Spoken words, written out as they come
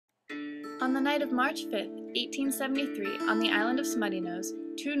On the night of March 5, 1873, on the island of Smuttynose,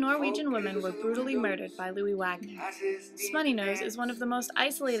 2 Norwegian women were brutally murdered by Louis Wagner. Smuttynose is one of the most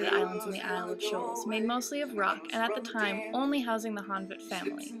isolated islands in the Isle of Shoals, made mostly of rock and at the time only housing the Honvet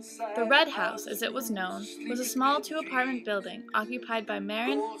family. The Red House, as it was known, was a small 2-apartment building occupied by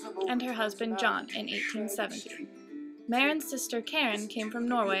Maren and her husband John in 1870. Maren's sister Karen came from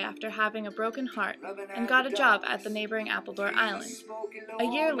Norway after having a broken heart and got a job at the neighboring Appledore Island. A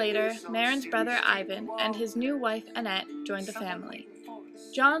year later, Maren's brother Ivan and his new wife Annette joined the family.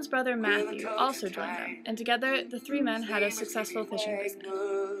 John's brother Matthew also joined them, and together the 3 men had a successful fishing business.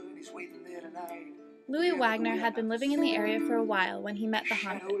 Louis Wagner had been living in the area for a while when he met the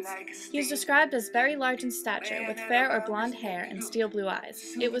Honvets. He is described as very large in stature, with fair or blonde hair and steel blue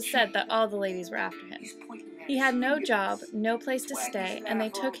eyes. It was said that all the ladies were after him. He had no job, no place to stay, and they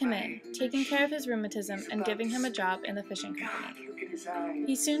took him in, taking care of his rheumatism and giving him a job in the fishing company.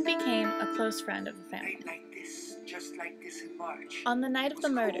 He soon became a close friend of the family. On the night of the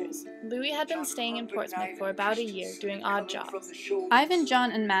murders, Louis had been staying in Portsmouth for about a year doing odd jobs. Ivan,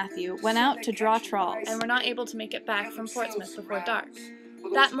 John, and Matthew went out to draw trawls and were not able to make it back from Portsmouth before dark.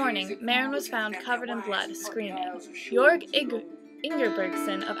 That morning, Maren was found covered in blood, screaming. Jorg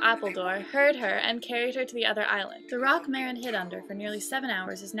Ingebergson of Appledore heard her and carried her to the other island. The rock Maren hid under for nearly 7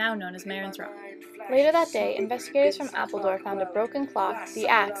 hours is now known as Maren's Rock. Later that day, investigators from Appledore found a broken clock, the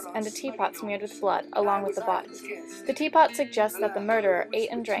axe, and a teapot smeared with blood, along with the body. The teapot suggests that the murderer ate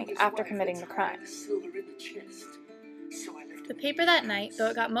and drank after committing the crime. The paper that night, though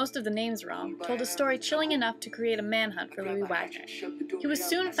it got most of the names wrong, told a story chilling enough to create a manhunt for Louis Wagner. He was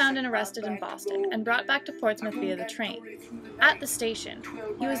soon found and arrested in Boston and brought back to Portsmouth via the train. At the station,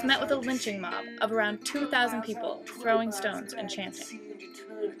 he was met with a lynching mob of around 2,000 people, throwing stones and chanting.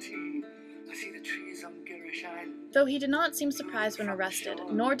 Though he did not seem surprised when arrested,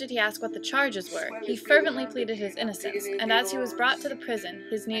 nor did he ask what the charges were, he fervently pleaded his innocence, and as he was brought to the prison,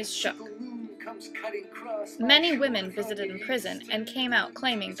 his knees shook. Many women visited in prison and came out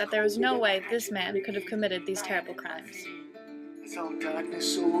claiming that there was no way this man could have committed these terrible crimes.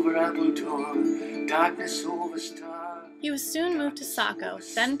 He was soon moved to Saco,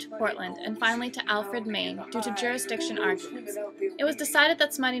 then to Portland, and finally to Alfred, Maine, due to jurisdiction arguments. It was decided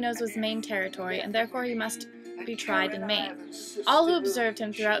that Smuttynose was Maine territory, and therefore he must be tried in Maine. All who observed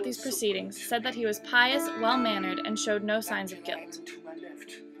him throughout these proceedings said that he was pious, well-mannered, and showed no signs of guilt.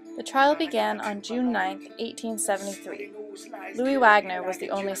 The trial began on June 9, 1873. Louis Wagner was the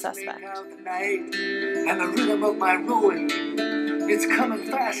only suspect.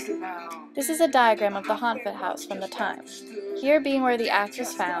 This is a diagram of the Honvet house from the time. Here being where the axe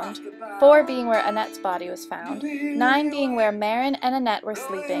was found, 4 being where Annette's body was found, 9 being where Maren and Annette were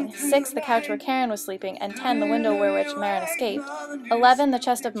sleeping, 6 the couch where Karen was sleeping, and 10 the window where which Maren escaped, 11 the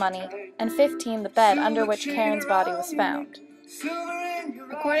chest of money, and 15 the bed under which Karen's body was found.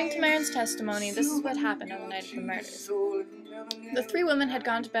 According to Maren's testimony, this is what happened on the night of the murders. The 3 women had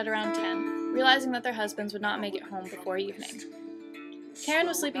gone to bed around 10, realizing that their husbands would not make it home before evening. Karen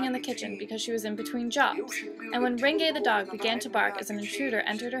was sleeping in the kitchen because she was in between jobs, and when Ringay the dog began to bark as an intruder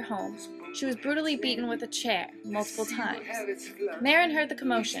entered her home, she was brutally beaten with a chair multiple times. Maren heard the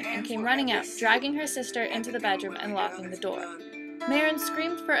commotion and came running out, dragging her sister into the bedroom and locking the door. Maren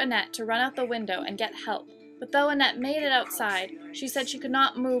screamed for Annette to run out the window and get help, but though Annette made it outside, she said she could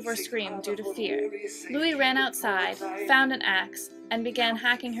not move or scream due to fear. Louis ran outside, found an axe, and began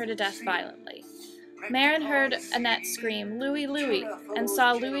hacking her to death violently. Maren heard Annette scream, "Louis, Louis," and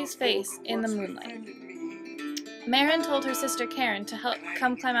saw Louis's face in the moonlight. Maren told her sister Karen to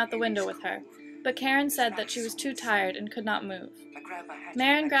come climb out the window with her, but Karen said that she was too tired and could not move.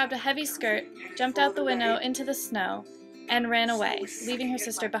 Maren grabbed a heavy skirt, jumped out the window into the snow, and ran away, leaving her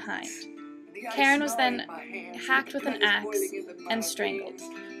sister behind. Karen was then hacked with an axe and strangled.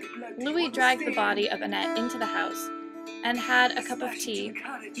 Louis dragged the body of Annette into the house and had a cup of tea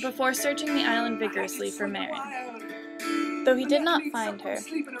before searching the island vigorously for Maren. Though he did not find her,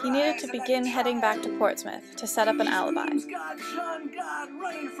 he needed to begin heading back to Portsmouth to set up an alibi.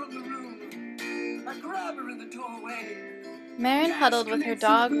 Maren huddled with her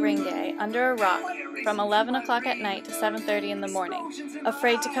dog Ringay under a rock from 11 o'clock at night to 7:30 in the morning,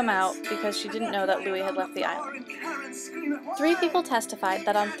 afraid to come out because she didn't know that Louis had left the island. 3 people testified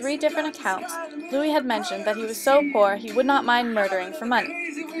that on 3 different accounts, Louis had mentioned that he was so poor he would not mind murdering for money.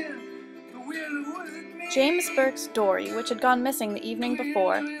 James Burke's dory, which had gone missing the evening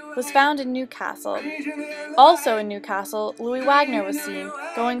before, was found in Newcastle. Also in Newcastle, Louis Wagner was seen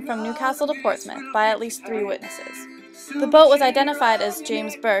going from Newcastle to Portsmouth by at least 3 witnesses. The boat was identified as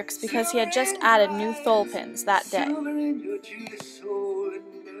James Burke's because he had just added new thole pins that day.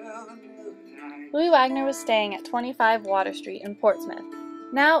 Louis Wagner was staying at 25 Water Street in Portsmouth,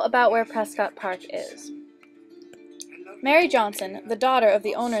 now about where Prescott Park is. Mary Johnson, the daughter of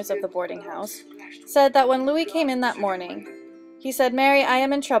the owners of the boarding house, said that when Louis came in that morning, he said, "Mary, I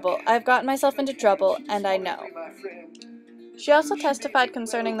am in trouble. I have gotten myself into trouble, and I know." She also testified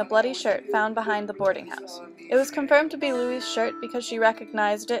concerning the bloody shirt found behind the boarding house. It was confirmed to be Louis' shirt because she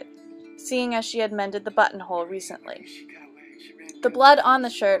recognized it, seeing as she had mended the buttonhole recently. The blood on the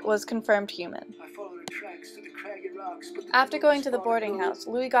shirt was confirmed human. After going to the boarding house,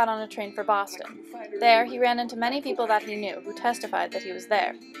 Louis got on a train for Boston. There, he ran into many people that he knew who testified that he was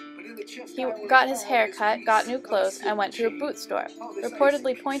there. He got his hair cut, got new clothes, and went to a boot store,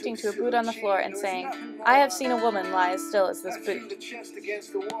 reportedly pointing to a boot on the floor and saying, "I have seen a woman lie as still as this boot."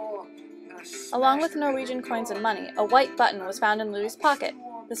 Along with Norwegian coins and money, a white button was found in Louis' pocket,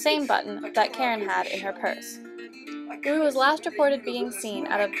 the same button that Karen had in her purse. Louis was last reported being seen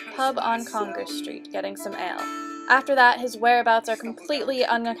at a pub on Congress Street getting some ale. After that, his whereabouts are completely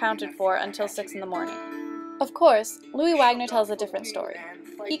unaccounted for until 6 in the morning. Of course, Louis Wagner tells a different story.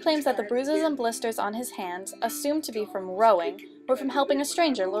 He claims that the bruises and blisters on his hands, assumed to be from rowing, were from helping a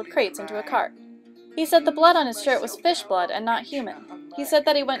stranger load crates into a cart. He said the blood on his shirt was fish blood and not human. He said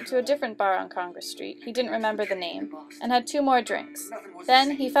that he went to a different bar on Congress Street, he didn't remember the name, and had 2 more drinks.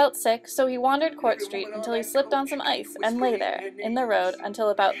 Then he felt sick, so he wandered Court Street until he slipped on some ice and lay there, in the road, until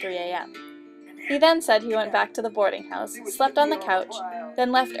about 3 a.m. He then said he went back to the boarding house, slept on the couch,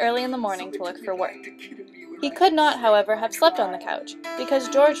 then left early in the morning to look for work. He could not, however, have slept on the couch, because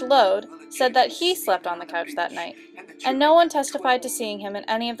George Lode said that he slept on the couch that night, and no one testified to seeing him in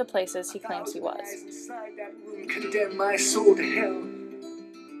any of the places he claims he was.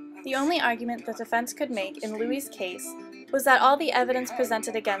 The only argument the defense could make in Louis' case was that all the evidence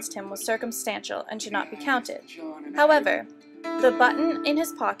presented against him was circumstantial and should not be counted. However, the button in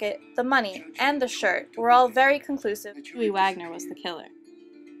his pocket, the money, and the shirt were all very conclusive that Louis Wagner was the killer.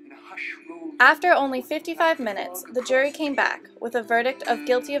 After only 55 minutes, the jury came back with a verdict of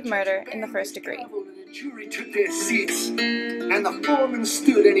guilty of murder in the first degree. The jury took their seats, and the foreman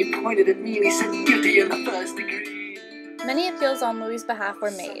stood and he pointed at me and he said, "Guilty in the first degree." Many appeals on Louis' behalf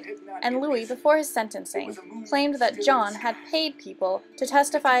were made, and Louis, before his sentencing, claimed that John had paid people to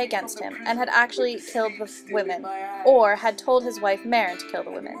testify against him and had actually killed the women, or had told his wife Maren to kill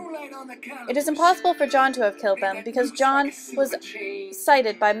the women. It is impossible for John to have killed them because John was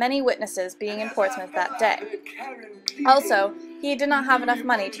cited by many witnesses being in Portsmouth that day. Also, he did not have enough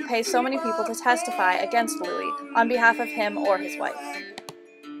money to pay so many people to testify against Louis on behalf of him or his wife.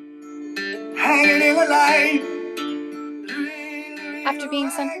 After being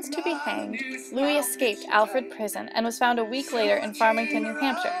sentenced to be hanged, Louis escaped Alfred Prison and was found a week later in Farmington, New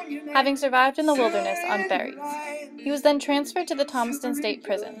Hampshire, having survived in the wilderness on berries. He was then transferred to the Thomaston State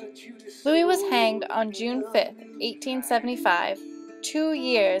Prison. Louis was hanged on June 5, 1875, 2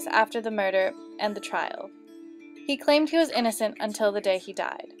 years after the murder and the trial. He claimed he was innocent until the day he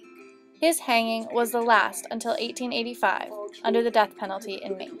died. His hanging was the last until 1885, under the death penalty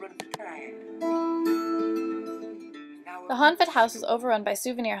in Maine. The Haunted House is overrun by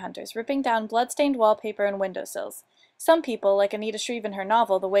souvenir hunters, ripping down blood-stained wallpaper and windowsills. Some people, like Anita Shreve in her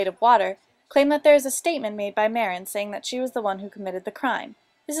novel The Weight of Water, claim that there is a statement made by Maren saying that she was the one who committed the crime.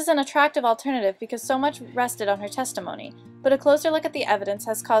 This is an attractive alternative because so much rested on her testimony, but a closer look at the evidence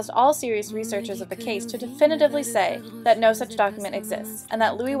has caused all serious researchers of the case to definitively say that no such document exists, and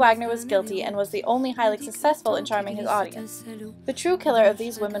that Louis Wagner was guilty and was the only highly successful in charming his audience. The true killer of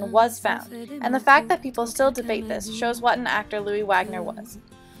these women was found, and the fact that people still debate this shows what an actor Louis Wagner was.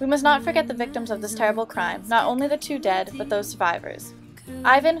 We must not forget the victims of this terrible crime, not only the 2 dead, but those survivors.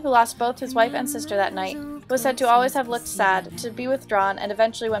 Ivan, who lost both his wife and sister that night, was said to always have looked sad, to be withdrawn, and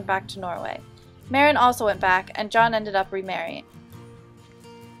eventually went back to Norway. Maren also went back, and John ended up remarrying.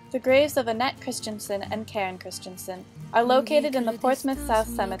 The graves of Annette Christensen and Karen Christensen are located in the Portsmouth South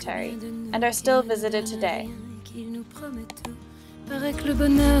Cemetery, and are still visited today. Paraît que le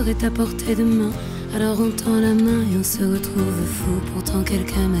bonheur est à portée de main, alors on tend la main et on se retrouve fou. Pourtant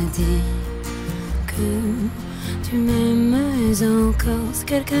quelqu'un m'a dit que tu m'aimes encore. C'est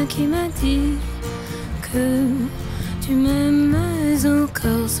quelqu'un qui m'a dit que tu m'aimes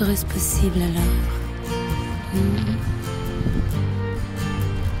encore. Serait-ce possible alors?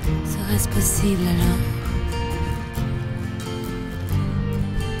 Serait-ce possible alors?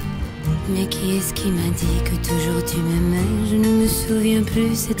 Mais qui est-ce qui m'a dit que toujours tu m'aimais? Je ne me souviens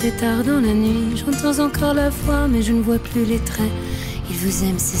plus, c'était tard dans la nuit. J'entends encore la voix, mais je ne vois plus les traits. Il vous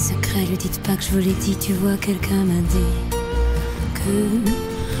aime, ses secrets, lui dites pas que je vous l'ai dit. Tu vois, quelqu'un m'a dit que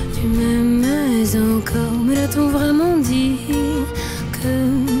tu m'aimais encore. Mais l'a-t-on vraiment dit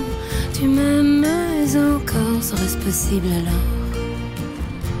que tu m'aimais mais encore serait-ce possible alors?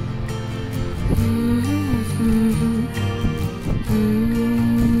 Mm-hmm. Mm-hmm.